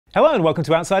Hello and welcome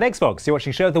to Outside Xbox. You're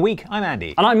watching Show of the Week. I'm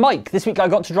Andy. And I'm Mike. This week I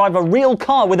got to drive a real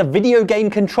car with a video game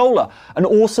controller. An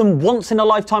awesome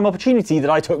once-in-a-lifetime opportunity that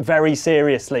I took very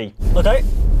seriously. Okay,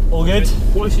 all good.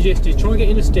 What I suggest is try and get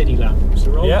in a steady lap.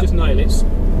 So rather than just nail it.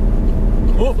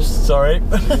 Oops, sorry.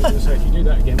 So if you do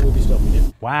that again, we'll be stopping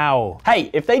it. Wow. Hey,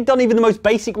 if they'd done even the most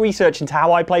basic research into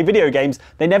how I play video games,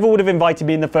 they never would have invited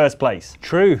me in the first place.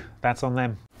 True. That's on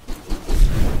them.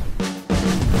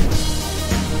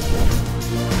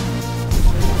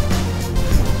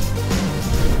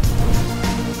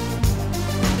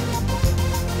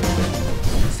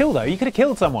 Still though, you could have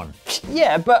killed someone.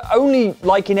 Yeah, but only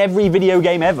like in every video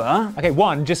game ever. Okay,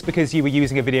 one, just because you were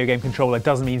using a video game controller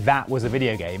doesn't mean that was a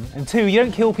video game. And two, you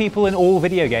don't kill people in all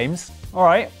video games. All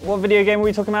right, what video game are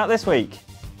we talking about this week?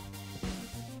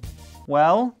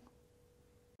 Well?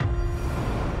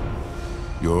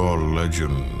 Your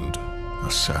legend,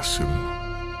 assassin,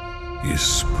 is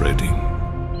spreading.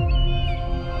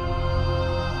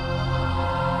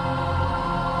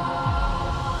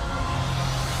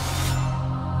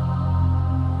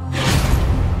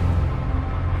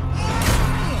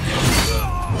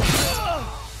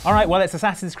 All right, well, it's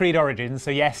Assassin's Creed Origins, so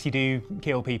yes, you do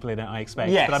kill people in it, I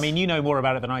expect. Yes. But I mean, you know more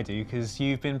about it than I do because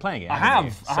you've been playing it. I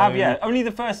have, yeah. Only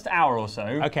the first hour or so.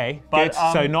 Okay, but,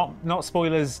 good. So not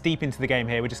spoilers deep into the game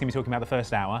here. We're just going to be talking about the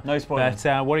first hour. No spoilers.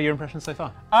 But what are your impressions so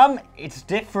far? It's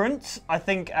different. I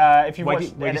think if you watch...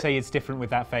 Why do you say it's different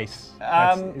with that face?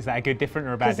 Is that a good different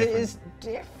or a bad different? Because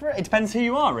it is different. It depends who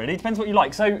you are, really. It depends what you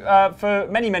like. So for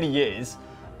many, many years,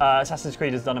 Assassin's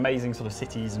Creed has done amazing sort of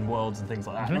cities and worlds and things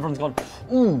like that. And everyone's gone,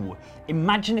 ooh,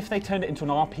 imagine if they turned it into an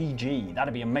RPG.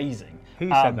 That'd be amazing. Who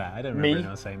said that? I don't remember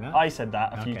anyone saying that. I said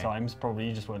that a few times. Probably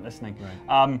you just weren't listening.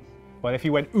 Right. Well, if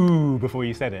you went ooh before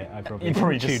you said it, I'd probably you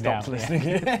probably just stopped out.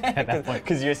 listening At that point.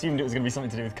 because you assumed it was going to be something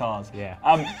to do with cars. Yeah.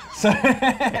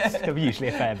 Yes, usually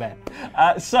a fair bet.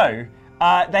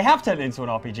 They have turned it into an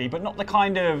RPG, but not the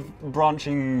kind of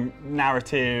branching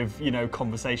narrative, you know,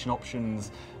 conversation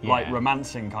options, like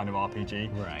romancing kind of RPG.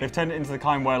 Right. They've turned it into the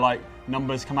kind where like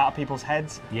numbers come out of people's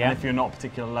heads, yeah. and if you're not a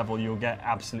particular level, you'll get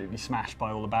absolutely smashed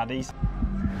by all the baddies.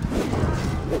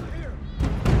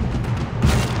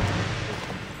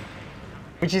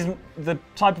 Which is the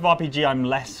type of RPG I'm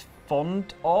less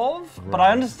fond of, but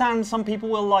I understand some people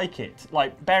will like it.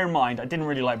 Like, bear in mind, I didn't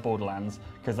really like Borderlands,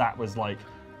 because that was like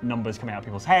numbers coming out of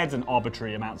people's heads and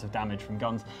arbitrary amounts of damage from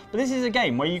guns. But this is a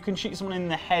game where you can shoot someone in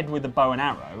the head with a bow and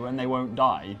arrow and they won't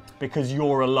die because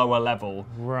you're a lower level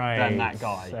than that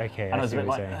guy. Okay, and I was a bit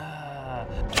like,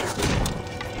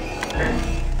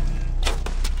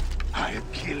 I'll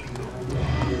kill you.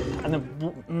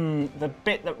 And the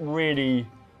bit that really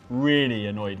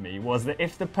annoyed me was that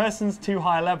if the person's too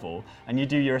high level and you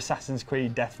do your Assassin's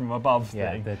Creed Death from Above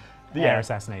thing, the air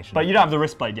assassination. But you don't have the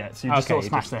wrist blade yet, so you just sort of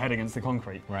smash their head against the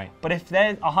concrete. Right. But if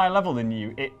they're a higher level than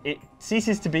you, it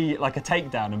ceases to be like a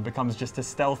takedown and becomes just a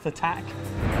stealth attack.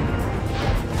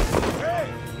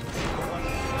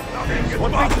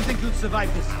 What makes you think you'll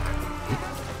survive this?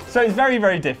 So it's very,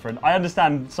 very different. I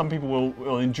understand some people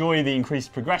will enjoy the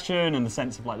increased progression and the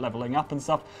sense of like leveling up and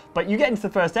stuff, but you get into the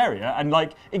first area and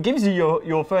like it gives you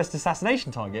your first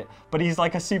assassination target, but he's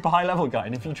like a super high level guy,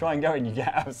 and if you try and go in, you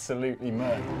get absolutely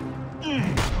murdered.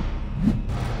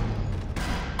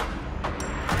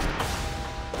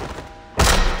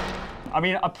 I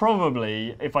mean, I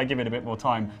probably, if I give it a bit more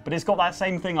time, but it's got that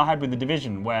same thing I had with The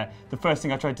Division, where the first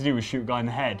thing I tried to do was shoot a guy in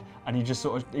the head, and he just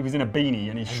sort of, he was in a beanie,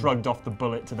 and he shrugged off the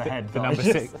bullet to the head. The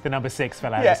number six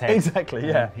fell out of his head. Exactly,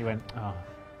 yeah. He went, oh.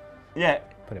 Yeah.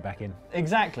 Put it back in.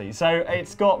 Exactly, so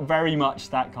it's got very much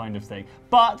that kind of thing.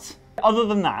 But, other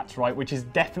than that, right, which is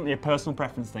definitely a personal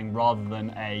preference thing, rather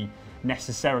than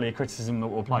necessarily a criticism that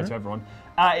will apply to everyone,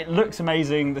 it looks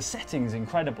amazing, the setting's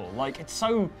incredible, like, it's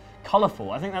so colourful.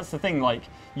 I think that's the thing, like,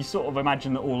 you sort of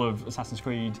imagine that all of Assassin's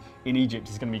Creed in Egypt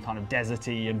is going to be kind of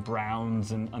deserty and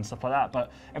browns and stuff like that,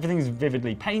 but everything's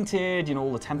vividly painted, you know,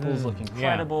 all the temples look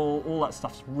incredible, all that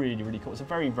stuff's really, really cool. It's a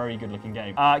very, very good looking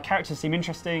game. Characters seem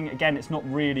interesting. Again, it's not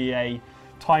really a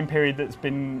time period that's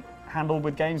been handled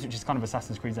with games, which is kind of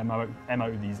Assassin's Creed's MO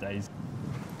these days.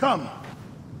 Come,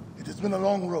 it has been a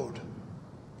long road.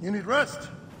 You need rest?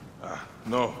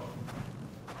 No.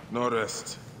 No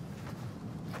rest.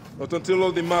 Not until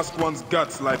all the masked one's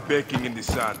guts lie baking in the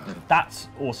sand. That's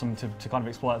awesome to kind of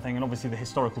explore that thing, and obviously the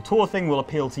historical tour thing will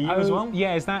appeal to you as well.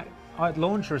 Yeah, is that at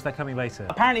launch or is that coming later?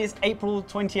 Apparently it's April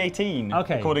 2018,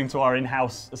 okay, according to our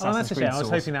in-house Assassin's Creed I was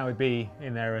source. hoping that would be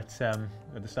in there at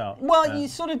at the start. Well, you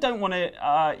sort of don't want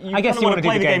to. You I guess you want want to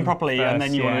play the game first, properly, and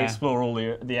then you want to yeah. explore all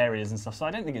the areas and stuff. So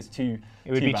I don't think it's too.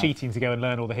 It would too be bad. cheating to go and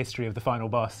learn all the history of the final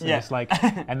boss. Yeah. And it's like,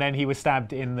 and then he was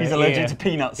stabbed in the He's allergic ear. to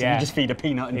peanuts, and Yeah. you just feed a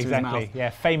peanut into his mouth. Exactly, yeah,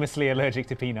 famously allergic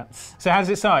to peanuts. So how does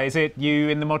it start? Is it you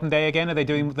in the modern day again? Are they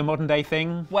doing the modern day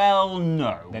thing? Well,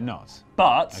 no. They're not.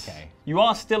 But Okay. you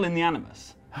are still in the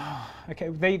Animus. Okay,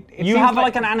 You have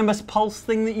like an Animus Pulse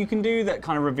thing that you can do that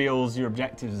kind of reveals your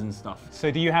objectives and stuff. So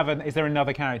do you have is there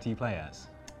another character you play as?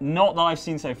 Not that I've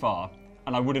seen so far,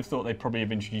 and I would have thought they'd probably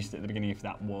have introduced it at the beginning if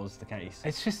that was the case.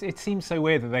 It's just, it seems so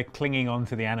weird that they're clinging on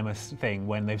to the Animus thing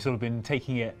when they've sort of been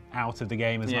taking it out of the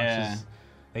game as much as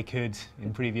they could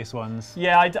in previous ones.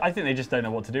 Yeah, I think they just don't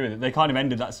know what to do with it. They kind of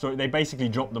ended that story. They basically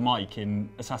dropped the mic in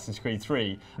Assassin's Creed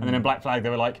 3, and then in Black Flag they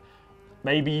were like,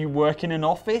 maybe you work in an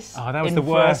office. Oh, that was in the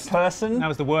worst first person. That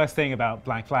was the worst thing about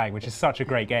Black Flag, which is such a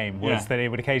great game, was that it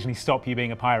would occasionally stop you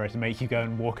being a pirate and make you go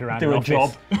and walk around Do an a office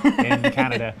job. in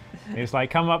Canada. It was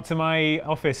like, come up to my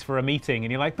office for a meeting,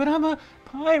 and you're like, but I'm a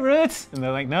pirate. And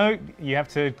they're like, no, you have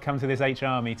to come to this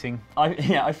HR meeting.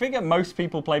 I figure most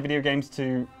people play video games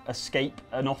to escape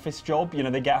an office job. You know,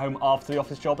 they get home after the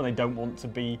office job and they don't want to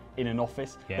be in an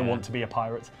office. Yeah. They want to be a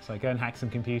pirate. So I go and hack some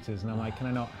computers, and I'm like, can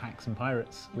I not hack some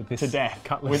pirates with this To death.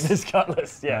 cutlass? With this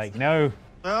cutlass, yes. Like, no.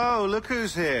 Oh, look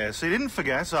who's here. So you didn't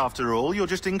forget, after all, you're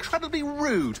just incredibly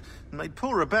rude and made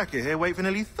poor Rebecca here wait for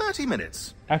nearly 30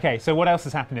 minutes. Okay, so what else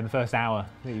has happened in the first hour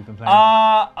that you've been playing?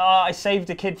 I saved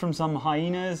a kid from some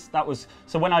hyenas. That was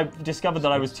so when I discovered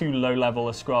that I was too low level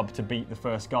a scrub to beat the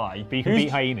first guy. But you can beat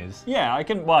hyenas. Yeah, I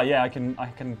can. Well, yeah, I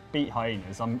can beat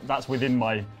hyenas. That's within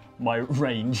my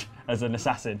range as an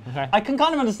assassin. Okay. I can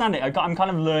kind of understand it. I'm kind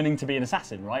of learning to be an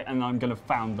assassin, right? And I'm going to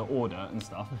found the order and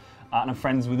stuff. And I'm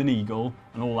friends with an eagle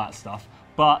and all that stuff.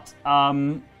 But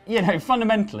you know,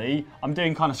 fundamentally, I'm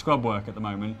doing kind of scrub work at the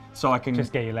moment, so I can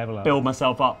Just get your level up. build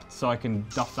myself up, so I can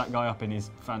duff that guy up in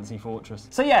his fancy fortress.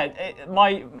 So yeah,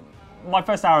 my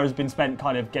first hour has been spent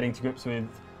kind of getting to grips with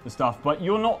the stuff, but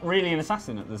you're not really an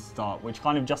assassin at the start, which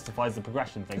kind of justifies the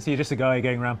progression thing. So you're just a guy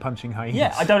going around punching hyenas.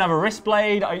 Yeah, I don't have a wrist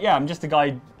blade. I'm just a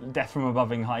guy death from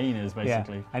aboving hyenas,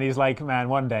 basically. Yeah. And he's like, man,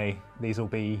 one day these will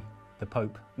be the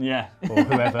Pope Yeah. or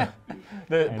whoever.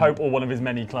 The Pope or one of his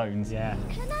many clones. Yeah.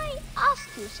 Can I ask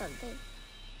you something?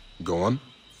 Go on.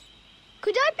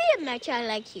 Could I be a mecha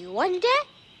like you one day?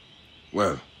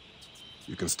 Well,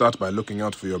 you can start by looking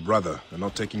out for your brother and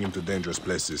not taking him to dangerous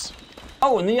places.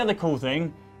 Oh, and the other cool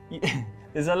thing,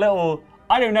 there's a little,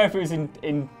 I don't know if it was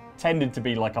intended to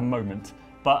be like a moment,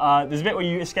 but there's a bit where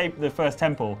you escape the first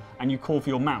temple and you call for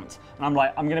your mount. And I'm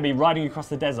like, I'm going to be riding across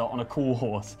the desert on a cool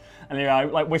horse. And then I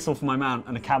like whistle for my mount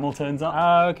and a camel turns up.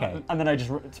 Oh, okay. And then I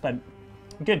just spent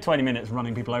a good 20 minutes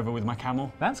running people over with my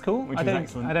camel. That's cool. Which I is don't,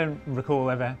 excellent. I don't recall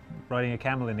ever riding a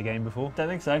camel in the game before. Don't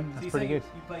think so. That's pretty good.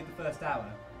 You played the first hour.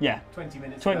 Yeah. 20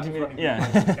 minutes. 20 minutes,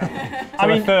 yeah. So I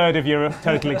mean, a third of your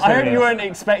total experience. I hope you weren't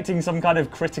expecting some kind of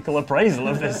critical appraisal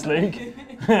of this, Luke.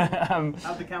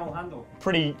 How'd the camel handle?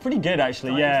 Pretty good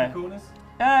actually, Right yeah. into the corners?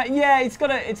 Yeah, it's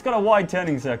got a wide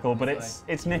turning circle, but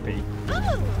it's nippy.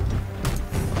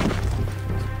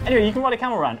 Anyway, you can ride a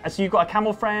camel around. So you've got a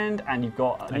camel friend and you've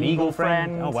got an eagle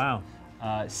friend. Oh wow.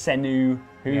 Senu,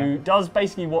 who does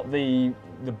basically what the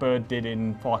bird did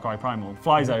in Far Cry Primal.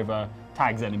 Flies over,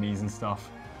 tags enemies and stuff.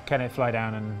 Can it fly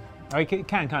down and? Oh, it can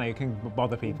kind of. It can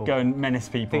bother people. Go and menace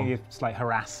I people. think you just like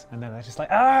harass, and then they're just like,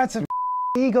 ah, it's a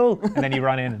eagle, and then you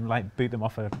run in and like boot them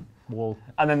off a wall.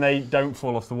 And then they don't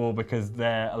fall off the wall because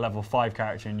they're a level 5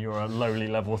 character and you're a lowly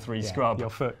level 3 Yeah, scrub. Your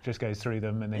foot just goes through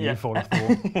them, and then Yeah. you fall off the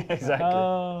wall.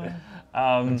 Exactly.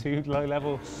 Oh, too low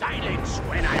level. Silence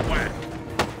when I work.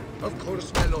 Of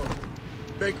course, my lord.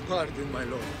 Beg pardon, my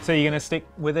lord. So you're gonna stick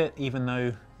with it, even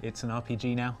though it's an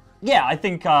RPG now? Yeah, I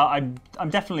think I'm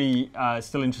definitely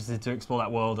still interested to explore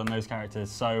that world and those characters.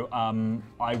 So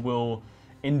I will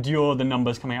endure the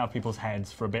numbers coming out of people's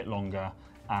heads for a bit longer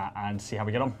and see how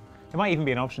we get on. There might even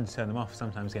be an option to turn them off.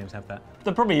 Sometimes games have that.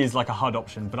 There probably is like a HUD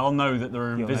option, but I'll know that there are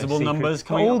You'll know invisible secret- numbers Not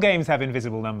coming all up. games have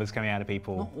invisible numbers coming out of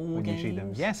people Not all when you shoot them.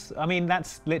 games? Yes, I mean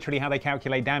that's literally how they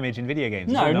calculate damage in video games.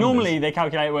 It's all No, numbers. normally they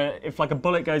calculate where if like a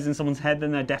bullet goes in someone's head,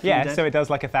 then they're definitely Yeah, dead. so it does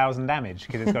like 1,000 damage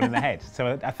because it's got in the head.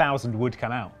 So 1,000 would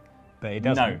come out, but it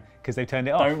doesn't No. because they've turned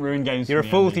it off. Don't ruin games You're for a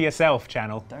me, fool Andy. to yourself,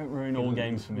 channel. Don't ruin all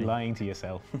games for me. Lying to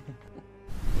yourself.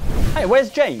 Hey, where's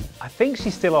Jane? I think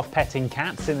she's still off petting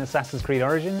cats in Assassin's Creed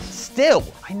Origins. Still?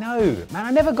 I know, man.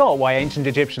 I never got why ancient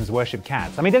Egyptians worshipped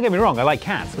cats. I mean, don't get me wrong, I like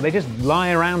cats, but they just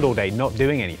lie around all day not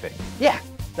doing anything. Yeah,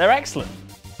 they're excellent.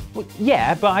 Well,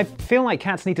 yeah, but I feel like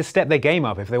cats need to step their game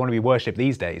up if they want to be worshipped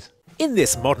these days. In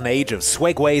this modern age of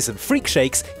swegways and freak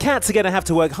shakes, cats are going to have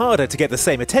to work harder to get the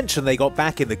same attention they got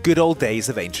back in the good old days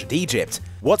of ancient Egypt.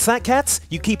 What's that, cats?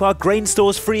 You keep our grain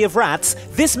stores free of rats?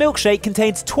 This milkshake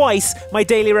contains twice my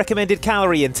daily recommended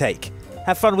calorie intake.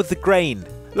 Have fun with the grain.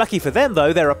 Lucky for them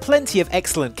though, there are plenty of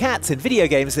excellent cats in video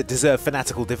games that deserve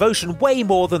fanatical devotion way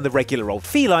more than the regular old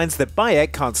felines that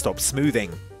Bayek can't stop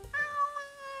smoothing.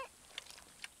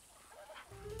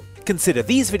 Consider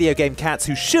these video game cats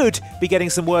who should be getting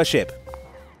some worship.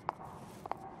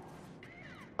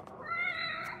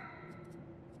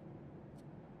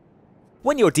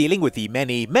 When you're dealing with the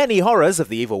many, many horrors of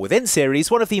the Evil Within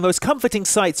series, one of the most comforting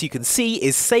sights you can see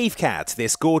is Save Cat,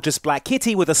 this gorgeous black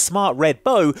kitty with a smart red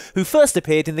bow who first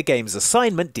appeared in the game's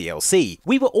Assignment DLC.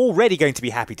 We were already going to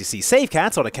be happy to see Save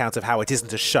Cat on account of how it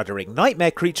isn't a shuddering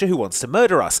nightmare creature who wants to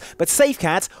murder us, but Save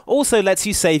Cat also lets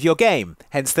you save your game,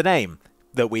 hence the name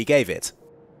that we gave it.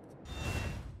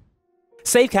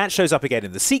 Save Cat shows up again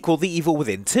in the sequel, The Evil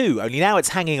Within 2, only now it's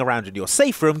hanging around in your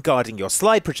safe room guarding your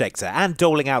slide projector and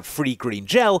doling out free green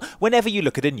gel whenever you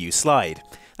look at a new slide.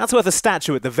 That's worth a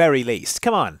statue at the very least,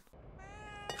 come on.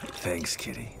 Thanks,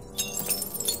 kitty.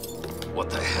 What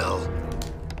the hell?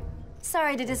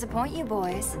 Sorry to disappoint you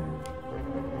boys.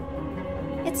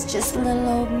 It's just little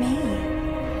old me.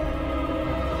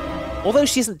 Although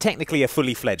she isn't technically a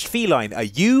fully fledged feline, are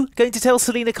you going to tell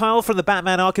Selina Kyle from the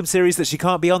Batman Arkham series that she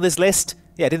can't be on this list?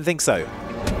 Yeah, I didn't think so.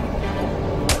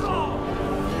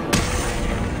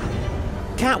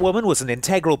 Catwoman was an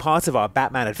integral part of our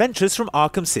Batman adventures from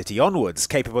Arkham City onwards,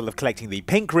 capable of collecting the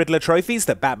pink Riddler trophies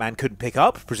that Batman couldn't pick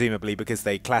up, presumably because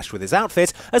they clashed with his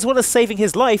outfit, as well as saving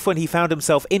his life when he found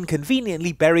himself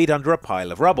inconveniently buried under a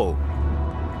pile of rubble.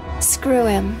 Screw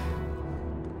him.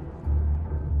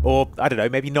 Or, I don't know,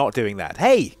 maybe not doing that.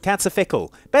 Hey, cats are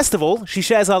fickle. Best of all, she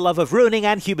shares our love of ruining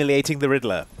and humiliating the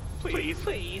Riddler. Please,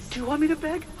 please. Do you want me to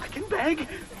beg? I can beg.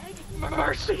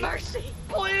 Mercy. Mercy.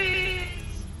 Please.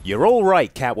 You're all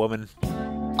right, Catwoman.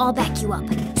 I'll back you up,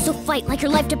 so fight like your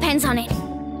life depends on it.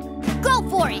 Go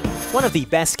for it! One of the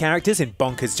best characters in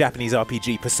bonkers Japanese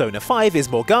RPG Persona 5 is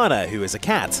Morgana, who is a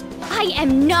cat. I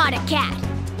am not a cat.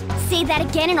 Say that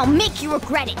again and I'll make you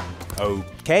regret it.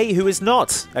 Okay, who is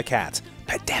not a cat?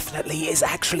 But definitely is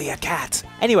actually a cat.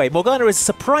 Anyway, Morgana is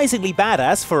surprisingly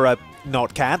badass for a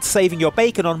not cat, saving your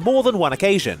bacon on more than one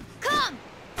occasion. Come!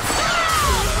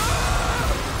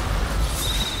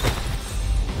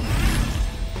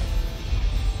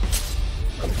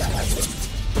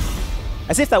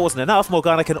 As if that wasn't enough,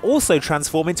 Morgana can also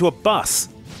transform into a bus.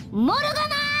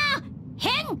 Morgana!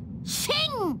 Hen!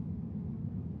 Shing!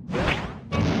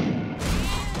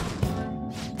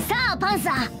 Sa,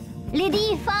 Panza!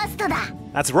 Ready, first da!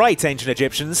 That's right, ancient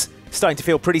Egyptians. Starting to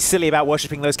feel pretty silly about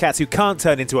worshipping those cats who can't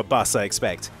turn into a bus, I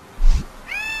expect.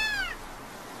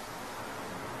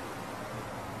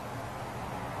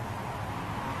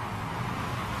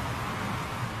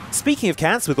 Speaking of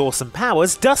cats with awesome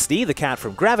powers, Dusty, the cat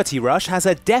from Gravity Rush, has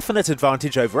a definite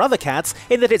advantage over other cats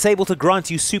in that it's able to grant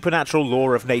you supernatural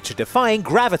law of nature defying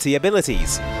gravity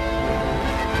abilities.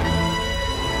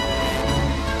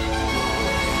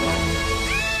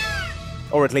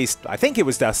 Or at least, I think it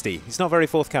was Dusty. He's not very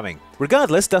forthcoming.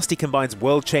 Regardless, Dusty combines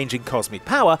world-changing cosmic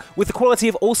power with the quality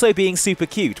of also being super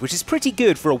cute, which is pretty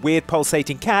good for a weird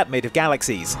pulsating cat made of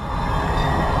galaxies.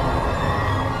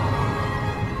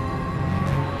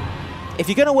 If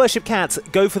you're gonna worship cats,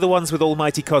 go for the ones with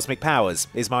almighty cosmic powers,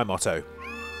 is my motto.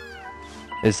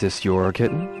 Is this your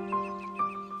kitten?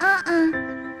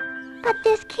 But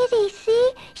this kitty,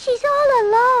 see? She's all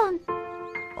alone.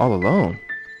 All alone?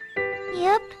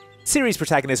 Yep. Series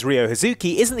protagonist Ryo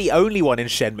Hazuki isn't the only one in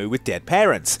Shenmue with dead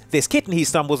parents. This kitten he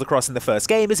stumbles across in the first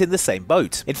game is in the same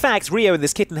boat. In fact, Ryo and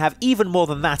this kitten have even more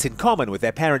than that in common, with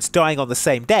their parents dying on the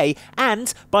same day,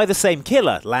 and by the same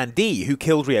killer, Lan Di, who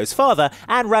killed Ryo's father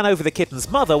and ran over the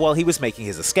kitten's mother while he was making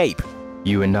his escape.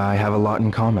 You and I have a lot in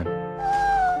common.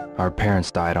 Our parents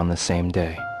died on the same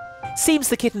day. Seems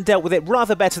the kitten dealt with it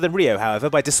rather better than Ryo, however,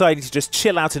 by deciding to just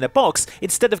chill out in a box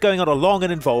instead of going on a long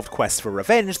and involved quest for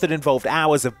revenge that involved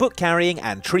hours of book carrying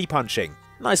and tree punching.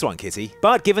 Nice one, kitty.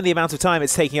 But given the amount of time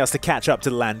it's taking us to catch up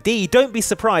to Lan Di, don't be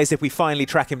surprised if we finally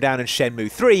track him down in Shenmue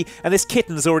 3 and this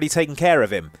kitten's already taken care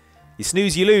of him. You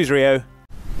snooze, you lose, Ryo.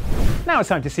 Now it's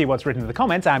time to see what's written in the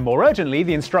comments, and more urgently,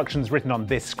 the instructions written on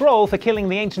this scroll for killing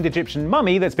the ancient Egyptian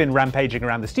mummy that's been rampaging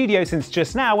around the studio since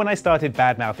just now when I started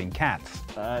bad-mouthing cats.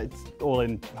 It's all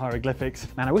in hieroglyphics.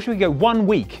 Man, I wish we could go 1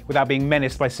 week without being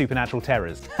menaced by supernatural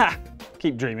terrors. Ha!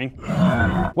 Keep dreaming.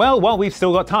 Well, while we've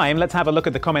still got time, let's have a look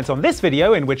at the comments on this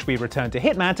video in which we return to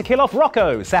Hitman to kill off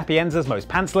Rocco, Sapienza's most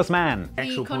pantsless man.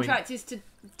 The contract is to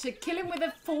kill him with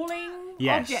a falling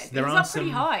object. There He's are up pretty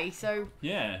high, so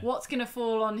yeah. What's going to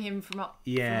fall on him from up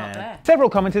there?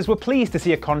 Several commenters were pleased to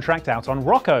see a contract out on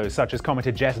Rocco, such as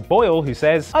commenter Jess Boyle, who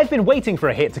says, "I've been waiting for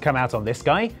a hit to come out on this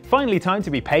guy. Finally time to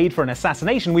be paid for an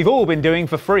assassination we've all been doing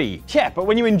for free." Yeah, but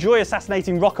when you enjoy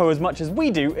assassinating Rocco as much as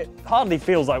we do, it hardly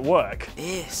feels like work.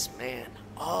 This, man,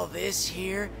 all this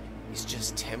here is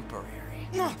just temporary.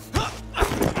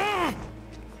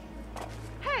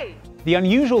 Hey! The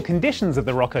unusual conditions of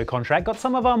the Rocco contract got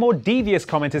some of our more devious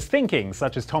commenters thinking,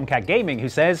 such as Tomcat Gaming, who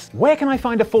says, "Where can I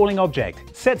find a falling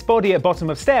object? Sets body at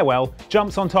bottom of stairwell,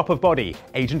 jumps on top of body.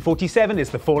 Agent 47 is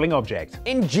the falling object."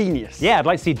 Ingenious. Yeah, I'd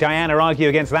like to see Diana argue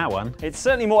against that one. It's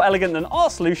certainly more elegant than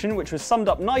our solution, which was summed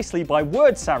up nicely by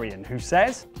Wordsarian, who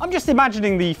says, "I'm just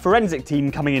imagining the forensic team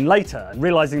coming in later and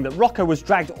realising that Rocco was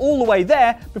dragged all the way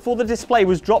there before the display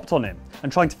was dropped on him,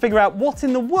 and trying to figure out what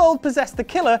in the world possessed the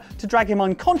killer to drag him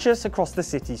unconscious across the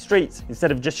city streets,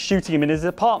 instead of just shooting him in his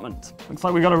apartment. Looks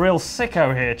like we got a real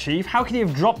sicko here, Chief. How could he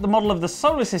have dropped the model of the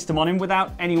solar system on him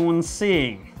without anyone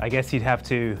seeing?" I guess you'd have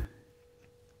to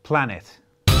plan it.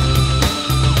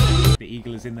 The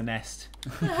eagle is in the nest.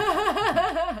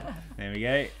 There we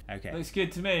go. Okay. Looks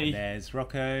good to me. There's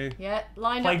Rocco. Yeah,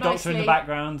 lined Plague up Doctor nicely. in the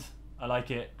background. I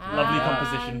like it. Lovely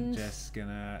composition. Just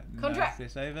gonna Contract.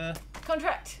 nudge this over.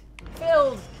 Contract.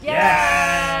 Filled.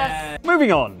 Yes!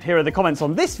 Moving on, here are the comments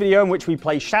on this video in which we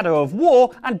play Shadow of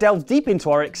War and delve deep into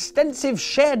our extensive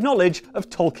shared knowledge of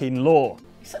Tolkien lore.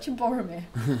 You're such a Boromir.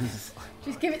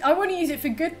 Just give it. I want to use it for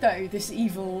good though. This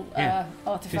evil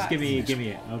artifact. Just give me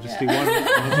it. I'll just do one.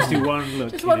 I'll just do one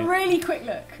look. Just one really quick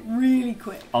look. Really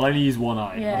quick. I'll only use one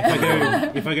eye.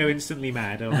 Yeah. If I go instantly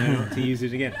mad, I'll know not to use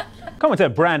it again.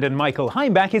 Commenter Brandon Michael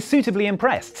Heimbach is suitably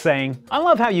impressed, saying, "I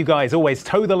love how you guys always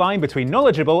toe the line between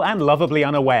knowledgeable and lovably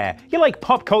unaware. You're like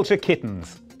pop culture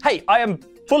kittens." Hey, I am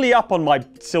fully up on my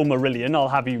Silmarillion, I'll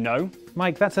have you know.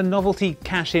 Mike, that's a novelty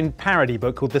cash-in parody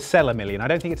book called The Cellar Million. I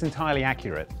don't think it's entirely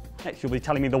accurate. Next, you'll be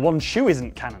telling me the one shoe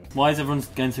isn't canon. Why is everyone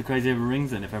going so crazy over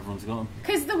rings then if everyone's got them?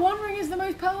 Because the One Ring is the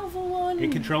most powerful one.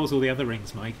 It controls all the other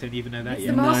rings, Mike. Don't you even know that It's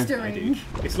yet? the master I ring. do.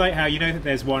 It's like how you know that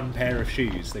there's one pair of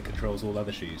shoes that controls all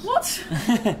other shoes. What?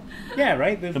 Yeah,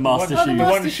 right? The master one, shoe. The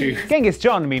one shoe. Genghis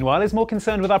John, meanwhile, is more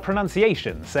concerned with our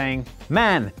pronunciation, saying,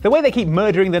 "Man, the way they keep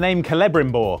murdering the name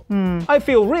Celebrimbor. I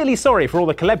feel really sorry for all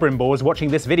the Celebrimbors watching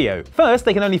this video. First,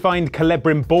 they can only find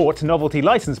Celebrimbort novelty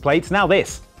license plates, now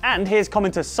this." And here's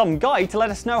commenter Some Guy to let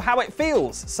us know how it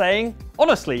feels, saying,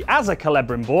 "Honestly, as a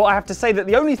Celebrimbor, I have to say that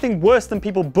the only thing worse than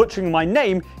people butchering my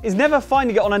name is never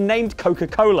finding it on a named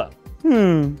Coca-Cola."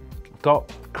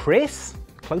 Got Chris?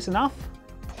 Close enough?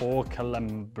 Poor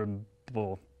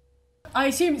Celebrimbor. I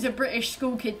assume it's a British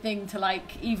school kid thing to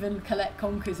like even collect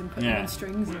conkers and put them on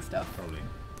strings and stuff. Probably.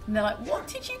 And they're like, "What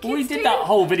did you kids Well, we do?" did that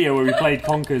whole video where we played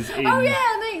conkers in... Oh yeah,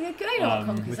 they know what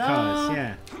conkers With are. colours,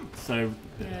 yeah. So,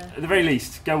 at the very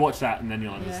least, go watch that and then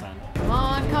you'll understand. Come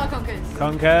on, car conkers.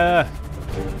 Conker.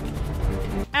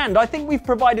 And I think we've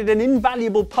provided an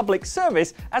invaluable public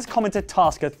service, as commenter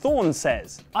Tasker Thorne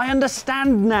says. "I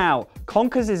understand now.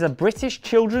 Conkers is a British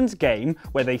children's game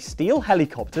where they steal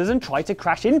helicopters and try to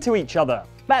crash into each other."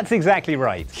 That's exactly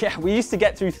right. Yeah, we used to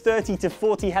get through 30 to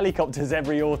 40 helicopters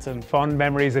every autumn. Fond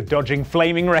memories of dodging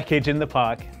flaming wreckage in the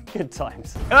park. Good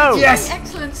times. Oh! Yes!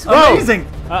 Excellent swim. Amazing!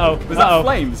 Uh-oh. Was that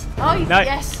flames? Oh, No.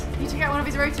 yes. You took out one of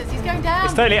his rotors. He's going down.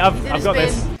 It's totally, He's in I've a got spin.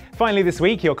 this. Finally this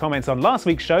week, your comments on last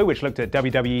week's show, which looked at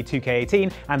WWE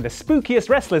 2K18 and the spookiest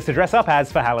wrestlers to dress up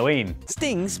as for Halloween.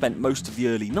 Sting spent most of the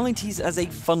early 90s as a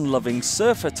fun-loving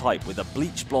surfer type with a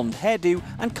bleach blonde hairdo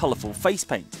and colourful face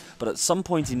paint. But at some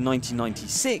point in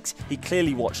 1996, he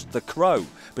clearly watched The Crow,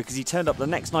 because he turned up the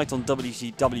next night on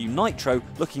WCW Nitro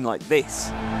looking like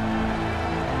this.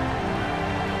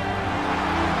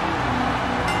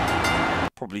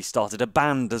 Probably started a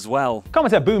band as well.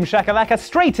 Commenter Boom Shakalaka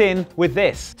straight in with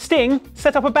this. Sting,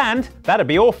 set up a band? That'd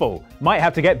be awful. Might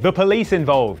have to get the police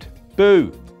involved.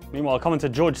 Boo. Meanwhile,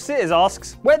 commenter George Sears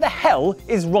asks, "Where the hell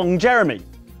is Wrong Jeremy?"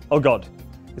 Oh god,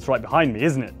 it's right behind me,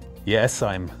 isn't it? Yes,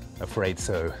 I'm afraid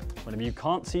so. Whenever you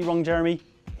can't see Wrong Jeremy,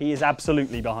 he is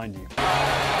absolutely behind you.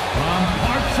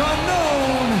 Parts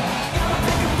unknown.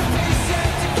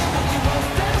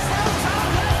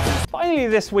 Finally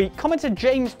this week, commenter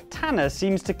James Tanner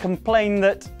seems to complain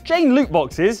that Jane loot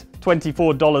boxes,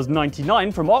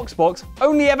 $24.99 from Oxbox,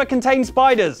 only ever contain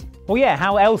spiders. Well yeah,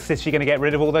 how else is she going to get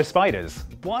rid of all those spiders?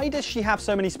 Why does she have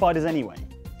so many spiders anyway?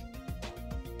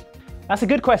 That's a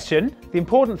good question. The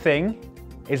important thing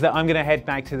is that I'm going to head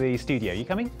back to the studio. You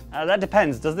coming? That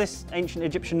depends. Does this ancient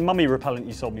Egyptian mummy repellent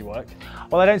you sold me work?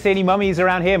 Well, I don't see any mummies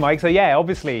around here, Mike, so yeah,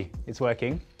 obviously it's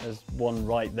working. There's one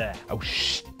right there. Oh,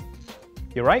 shh.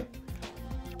 You're right.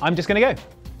 I'm just going to go.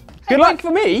 Good luck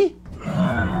for me.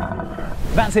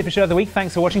 That's it for Show of the Week.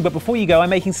 Thanks for watching. But before you go, I'm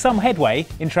making some headway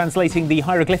in translating the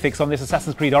hieroglyphics on this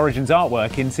Assassin's Creed Origins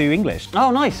artwork into English.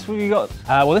 Oh, nice. What have you got?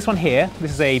 Well, this one here, this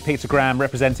is a pictogram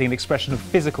representing an expression of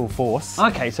physical force.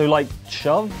 Okay, so like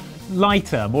shove?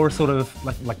 Lighter, more sort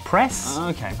of like press.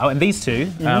 Okay. Oh, and these two,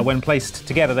 when placed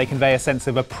together, they convey a sense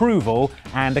of approval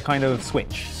and a kind of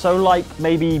switch. So like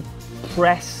maybe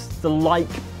press the like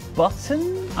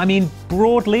button? I mean,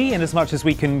 broadly, in as much as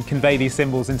we can convey these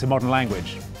symbols into modern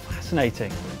language.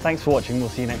 Fascinating. Thanks for watching. We'll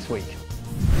see you next week.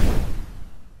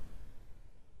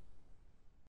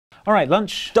 All right,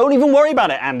 lunch. Don't even worry about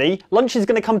it, Andy. Lunch is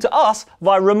going to come to us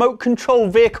via remote control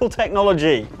vehicle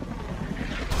technology.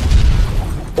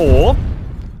 Or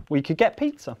we could get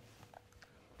pizza.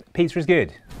 Pizza is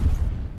good.